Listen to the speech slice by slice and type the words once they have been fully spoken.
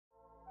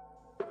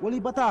Well, he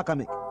bataka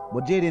make.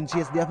 But Jaden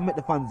Chase, they have to make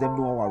the fans them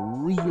know what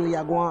really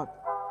are going on.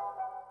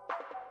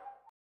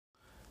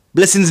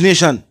 Blessings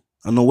Nation,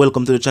 and now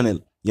welcome to the channel.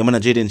 Your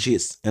man Jaden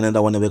Chase, and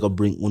another one that we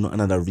bring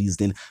another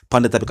reasoning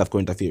on the topic of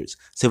current affairs.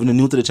 So if you're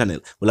new to the channel,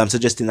 well, I'm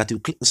suggesting that you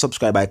click the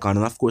subscribe icon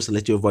and of course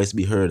let your voice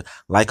be heard.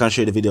 Like and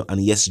share the video,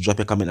 and yes, drop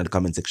a comment in the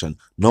comment section.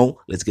 Now,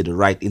 let's get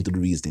right into the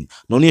reasoning.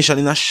 Now, Nation,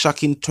 in a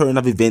shocking turn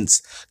of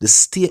events, the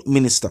State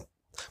Minister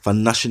for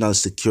National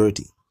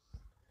Security,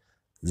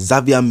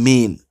 Xavier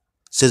Main,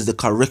 says the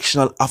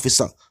correctional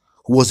officer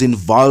who was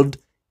involved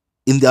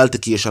in the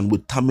altercation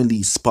with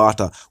Tr0uble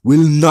Sparta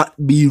will not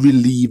be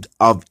relieved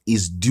of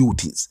his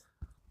duties.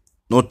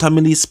 Now,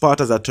 Tr0uble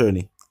Sparta's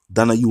attorney,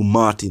 Tr0uble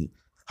Martin,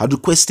 had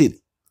requested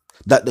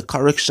that the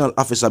correctional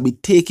officer be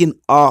taken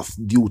off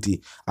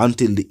duty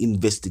until the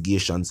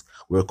investigations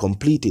were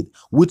completed,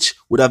 which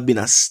would have been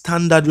a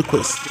standard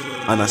request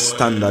and a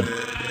standard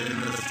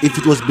if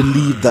it was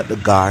believed that the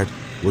guard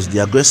was the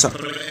aggressor,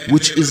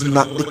 which is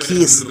not the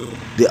case.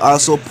 They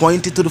also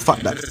pointed to the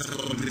fact that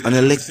an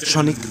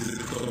electronic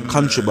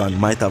contraband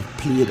might have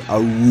played a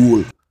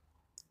role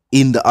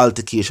in the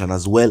altercation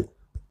as well.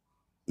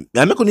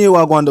 I'm not going to hear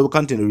what we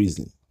continue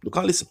reasoning. You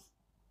can't listen.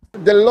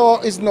 The law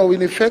is now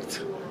in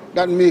effect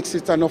that makes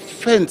it an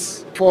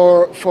offense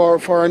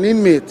for an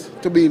inmate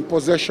to be in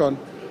possession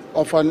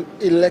of an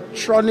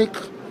electronic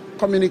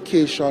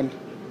communication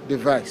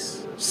device.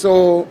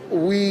 So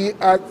we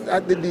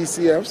at the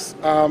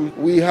DCFs,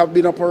 we have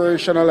been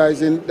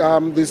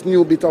operationalizing this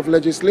new bit of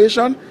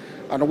legislation,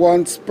 and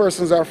once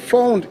persons are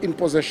found in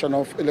possession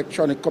of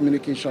electronic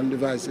communication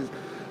devices,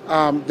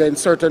 then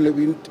certainly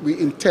we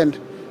intend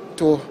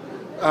to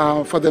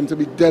for them to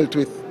be dealt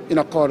with in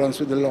accordance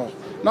with the law.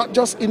 Not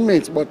just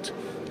inmates, but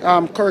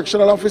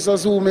correctional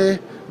officers who may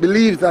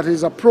believe that it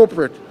is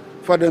appropriate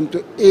for them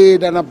to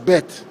aid and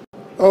abet.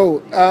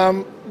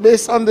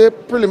 Based on the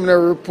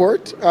preliminary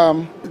report,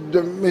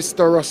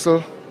 Mr.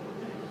 Russell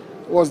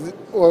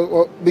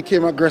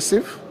became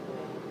aggressive,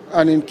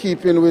 and in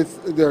keeping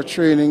with their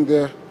training,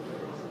 the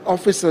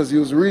officers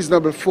used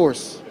reasonable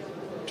force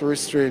to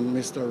restrain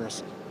Mr.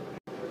 Russell.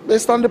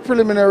 Based on the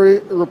preliminary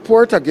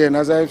report, again,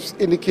 as I've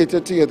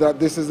indicated to you,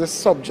 that this is the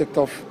subject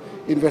of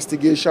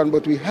investigation,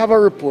 but we have a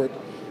report.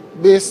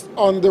 Based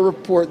on the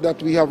report that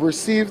we have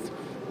received,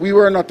 we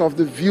were not of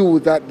the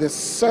view that the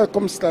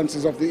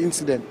circumstances of the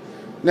incident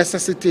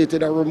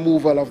necessitated a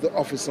removal of the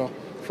officer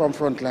from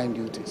frontline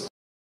duties.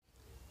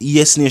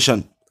 Yes,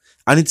 Nation.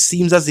 And it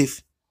seems as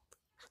if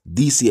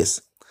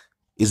DCS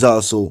is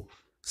also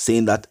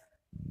saying that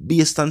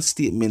based on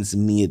statements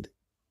made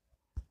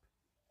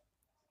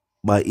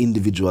by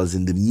individuals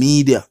in the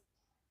media,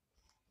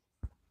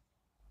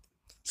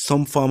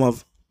 some form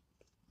of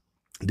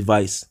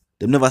device,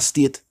 they never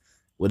state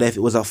whether if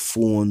it was a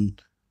phone,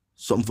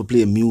 something for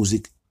playing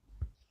music.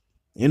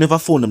 You never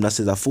phone them that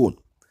says a phone.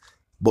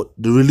 But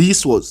the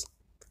release was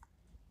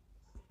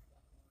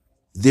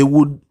they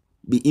would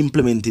be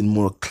implementing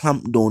more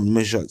clampdown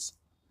measures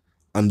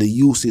on the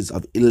uses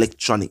of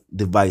electronic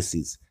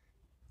devices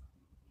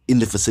in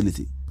the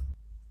facility.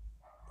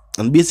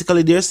 And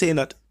basically they're saying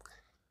that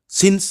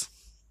since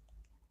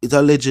it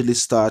allegedly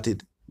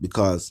started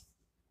because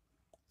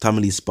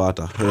Tr0uble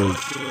Sparta heard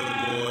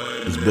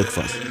his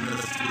breakfast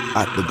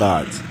at the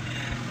guards,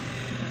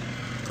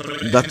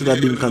 that would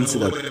have been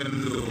considered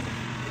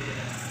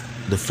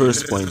the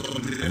first point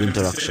of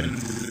interaction,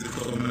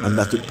 and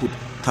that would put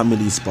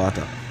Tr0uble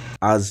Sparta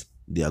as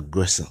the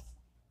aggressor.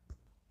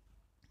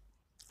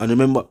 And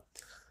remember,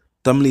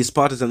 Tr0uble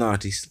Sparta is an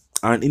artist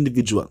or an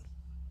individual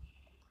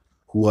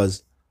who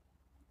has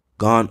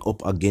gone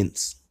up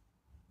against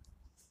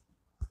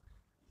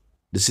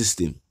the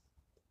system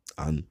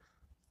and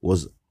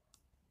was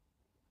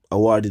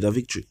awarded a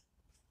victory.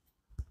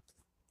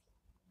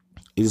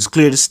 It is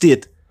clear the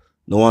state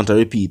don't want a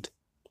repeat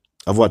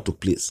of what took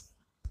place.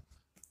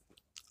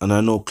 And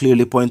I know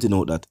clearly pointing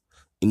out that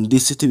in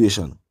this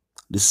situation,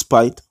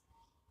 despite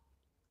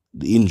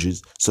the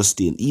injuries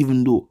sustained,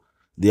 even though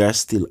they are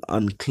still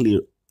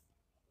unclear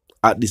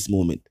at this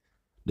moment,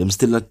 them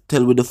still not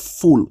tell with the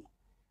full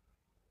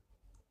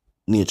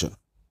nature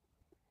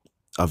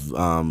of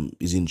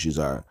his injuries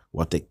or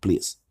what took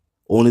place.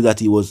 Only that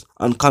he was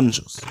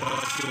unconscious.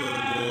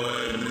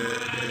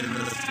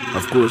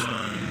 Of course,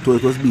 so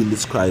it was being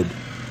described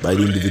by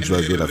the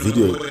individuals who had a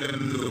video.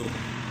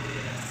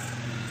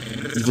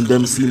 Even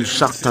them seem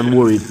shocked and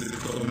worried,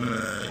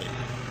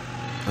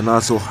 and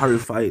also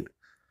horrified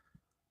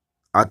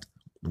at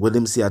what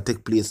them see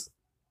take place.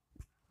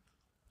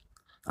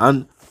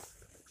 And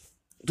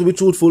to be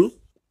truthful,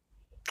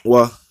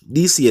 what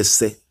DCS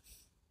say,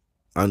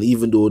 and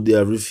even though they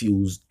have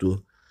refused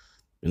to,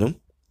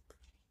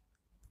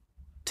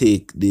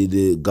 take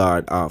the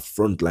guard off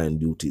frontline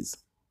duties,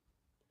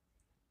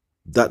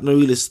 that not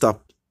really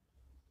stop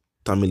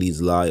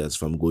Tr0uble's lawyers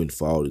from going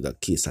forward with a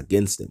case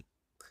against them.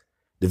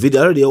 The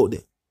video already out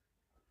there,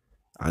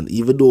 and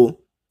even though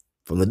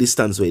from the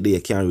distance where they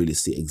can't really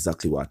see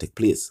exactly what took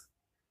place,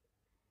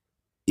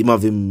 him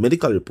have a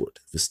medical report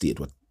to state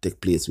what took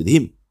place with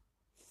him.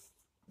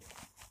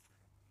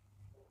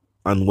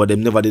 And what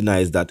them never deny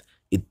is that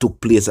it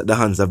took place at the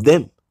hands of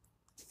them.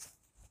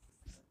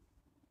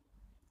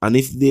 And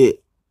if they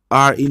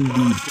are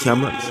indeed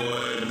cameras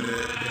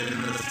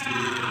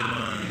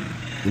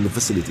in the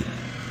facility,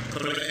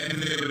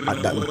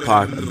 at that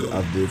part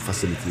of the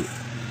facility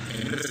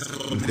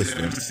in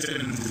question,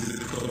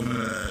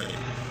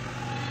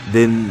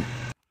 then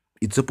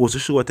it's supposed to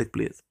show what take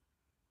place.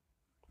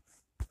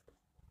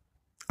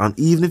 And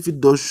even if it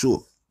does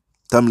show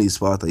Tamale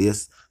Sparta,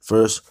 yes,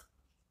 first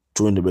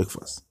throwing the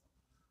breakfast,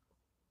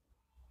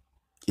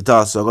 it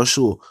also gonna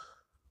show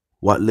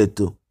what led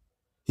to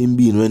him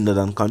being rendered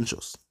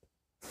unconscious.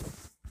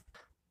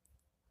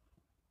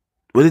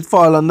 When it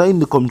fall under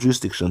Indicom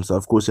jurisdiction, so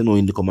of course you know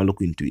Indicom will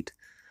look into it.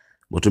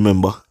 But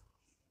remember,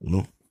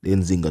 the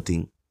Nzinga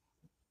thing,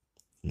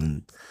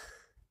 and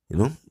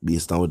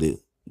based on what the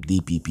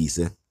DPP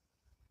say,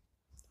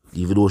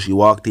 even though she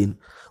walked in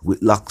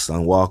with locks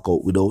and walk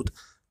out without,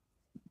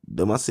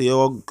 they must say,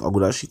 oh, how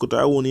good as she cut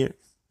her own here.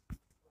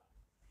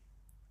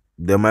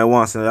 They might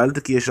want an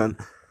altercation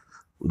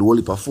with a whole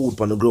heap of food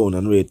on the ground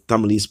and wait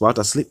Tamale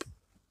Sparta slip.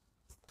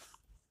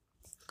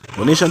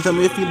 But nation, tell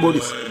me how you feel about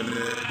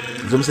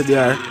this. Some say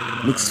there are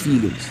mixed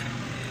feelings.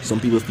 Some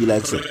people feel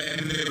like so.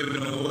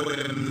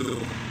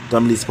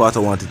 Tamale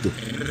Sparta wanted to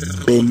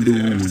bend the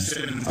rules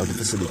of the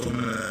facility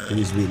to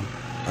his will,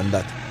 and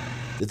that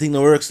the thing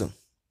that works now.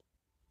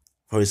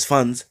 For his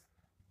fans,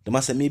 they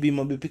must say maybe he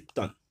might be picked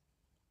on.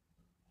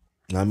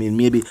 I mean,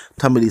 maybe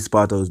Tamale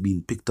Sparta was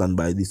being picked on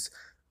by this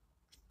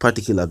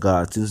particular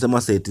guard. Since they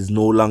must say it is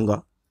no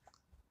longer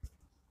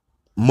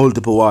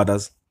multiple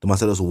warders, they must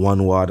say just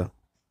one warder.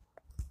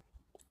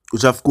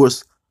 Which, of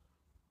course,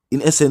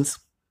 in essence,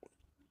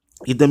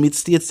 if the mid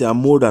states there are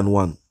more than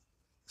one,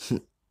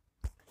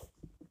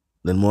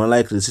 then more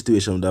likely the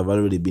situation would have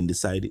already been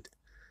decided.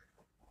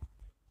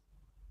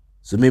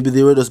 So maybe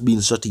they were just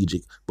being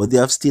strategic, but they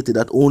have stated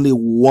that only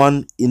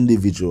one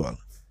individual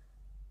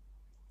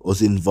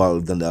was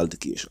involved in the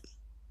altercation.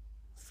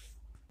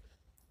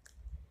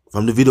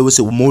 From the video, we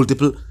see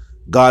multiple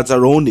guards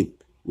around him.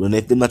 We don't know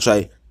if they not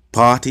try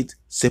part it,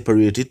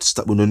 separate it,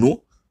 stop. We don't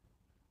know.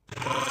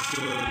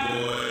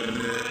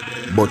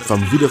 But from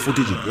video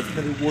footage, it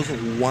definitely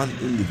wasn't one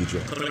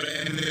individual.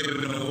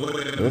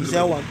 Let me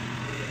say one.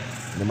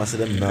 They must say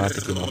them not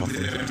taking off a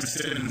footage.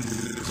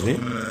 See?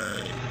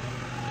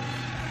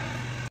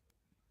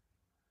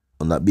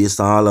 And that based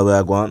on all the way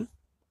I go on,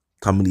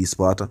 Tamale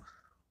Sparta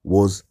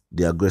was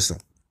the aggressor.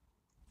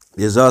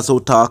 There's also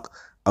talk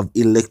of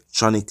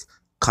electronic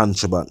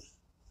contraband.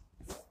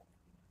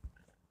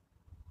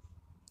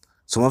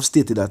 Some have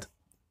stated that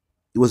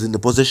it was in the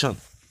possession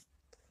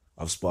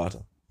of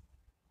Sparta.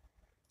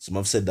 Some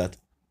have said that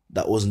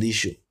that wasn't the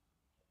issue.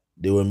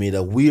 They were made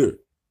aware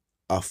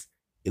of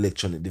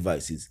electronic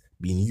devices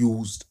being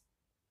used.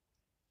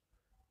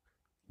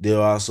 They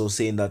are also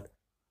saying that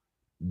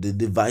the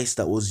device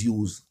that was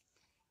used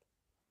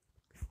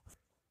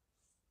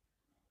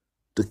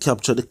to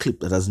capture the clip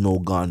that has now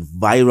gone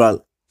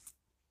viral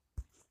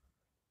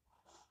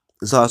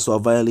is also a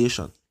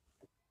violation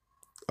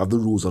of the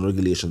rules and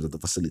regulations of the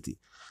facility,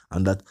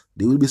 and that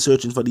they will be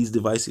searching for these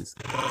devices.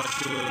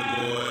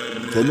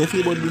 Tell me if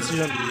you about the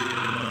decision.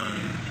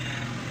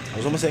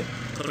 As I'm say,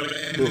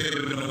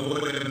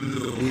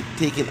 they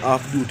taking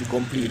off duty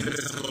completely.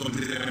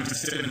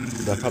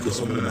 That probably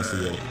some of them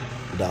say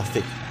would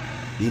affect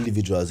the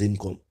individual's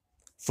income.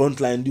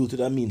 Frontline duty,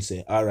 that means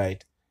say,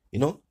 alright,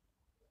 him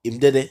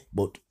dead,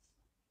 but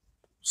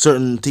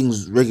certain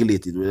things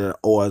regulated, whether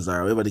hours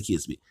or whatever the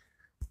case be.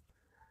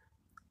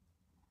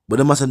 But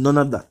they must say none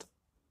of that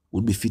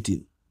would be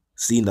fitting,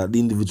 seeing that the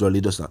individual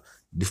does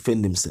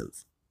defend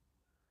himself.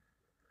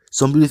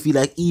 Some people feel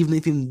like even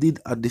if him did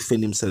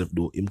defend himself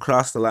though, him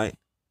crossed the line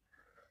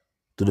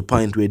to the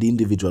point where the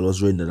individual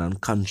was rendered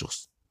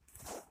unconscious.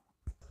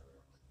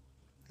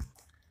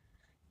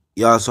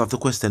 You also have to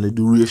question the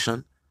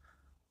duration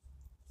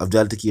of the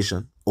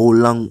altercation, how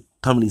long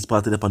Tamale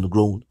Sparta up on the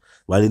ground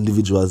while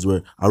individuals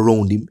were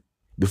around him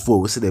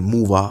before we see them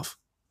move off.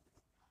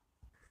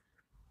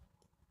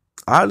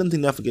 I don't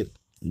think they forget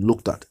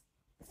looked at.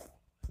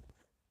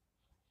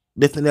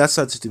 Definitely a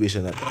sad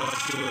situation that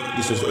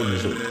this was the end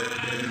result.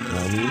 You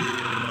know what I mean?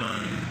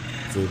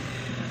 So,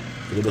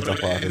 for the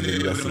better part of the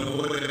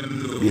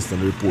leadership, based on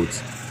the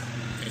reports,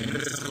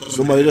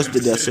 somebody just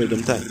did their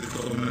certain time.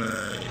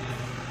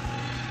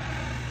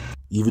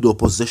 Even though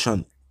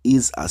possession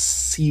is a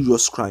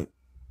serious crime,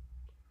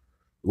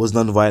 it was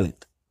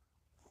non-violent.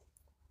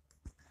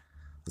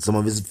 Some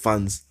of his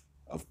fans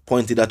have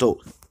pointed that out.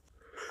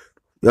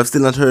 We have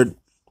still not heard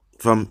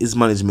from his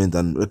management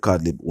and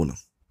record label owner.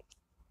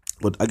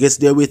 But I guess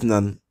they're waiting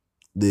on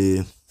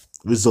the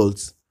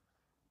results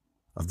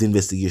of the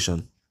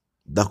investigation.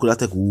 That could have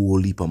taken a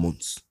whole heap of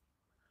months.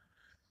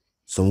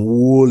 Some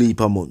whole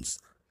heap of months.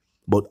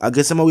 But I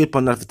guess I'm going to wait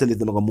on that to tell you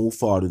they're going to move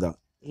forward with that.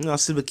 A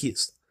civil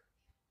case.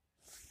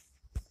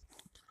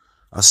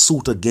 A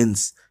suit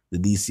against the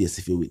DCS,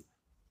 if you will.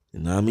 You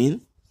know what I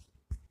mean?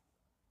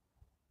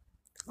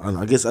 And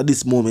I guess at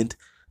this moment,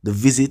 the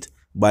visit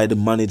by the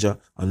manager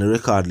and the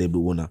record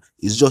label owner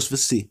is just to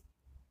see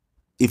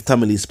if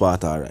Tamale is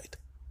Sparta, alright.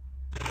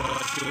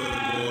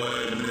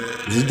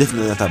 This is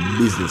definitely not a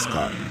business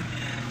card.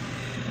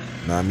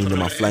 Now I mean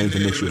them are flying to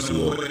make sure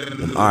so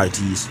them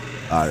RTs,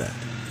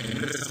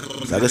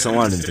 alright. So I guess I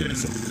want them to do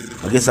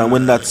so. I guess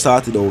when that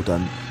sorted out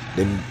and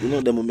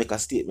then them will make a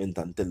statement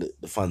and tell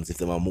the fans if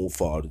they will move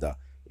forward with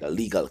a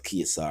legal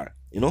case or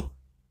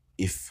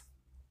if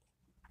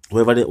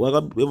whoever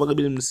gonna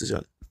be in the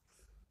decision.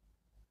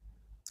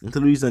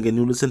 Until the reason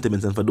again, the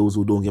sentiments and for those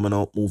who don't give me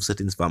move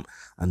settings fam.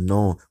 And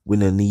no, we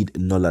don't need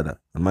none of that.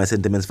 And my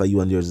sentiments for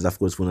you and yours is of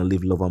course we wanna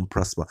live, love and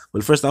prosper.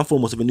 Well, first and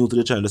foremost, if you're new to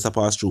the channel, just a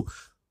pass through.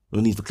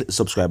 You need to click the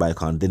subscribe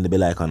icon, then the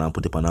bell icon and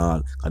put it on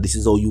all. And this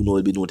is how you know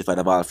you'll be notified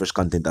of all fresh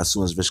content as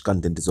soon as fresh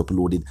content is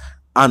uploaded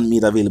and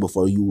made available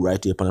for you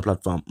right here on the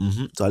platform.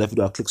 So all you have to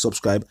do is click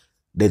subscribe,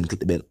 then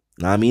click the bell.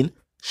 Know what I mean?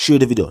 Share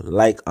the video,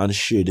 like and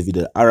share the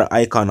video. Arrow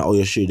icon or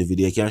you share the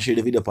video. You can share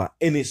the video on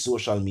any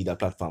social media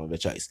platform of your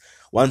choice.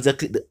 Once you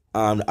click the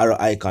arrow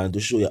icon to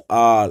show you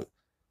all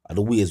of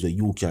the ways where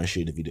you can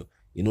share the video.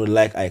 You know the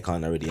like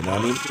icon already, you know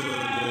what I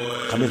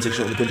mean? Comment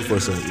section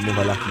 24/7, you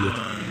never lack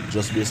it.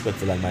 Just be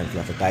respectful and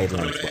mindful of the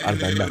guidelines. But other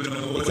than that,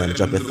 you can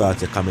drop your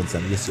thoughts, your comments,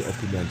 and yes, your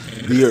opinions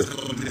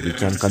there. You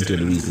can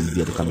continue the reasons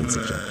via the comment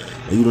section.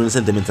 Now, you know the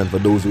sentiments, and for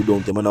those who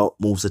don't, I'm now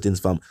move settings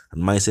fam.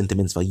 And my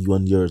sentiments for you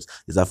and yours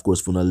is, of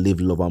course, for to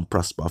live, love, and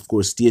prosper. Of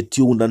course, stay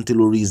tuned until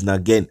we reason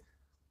again.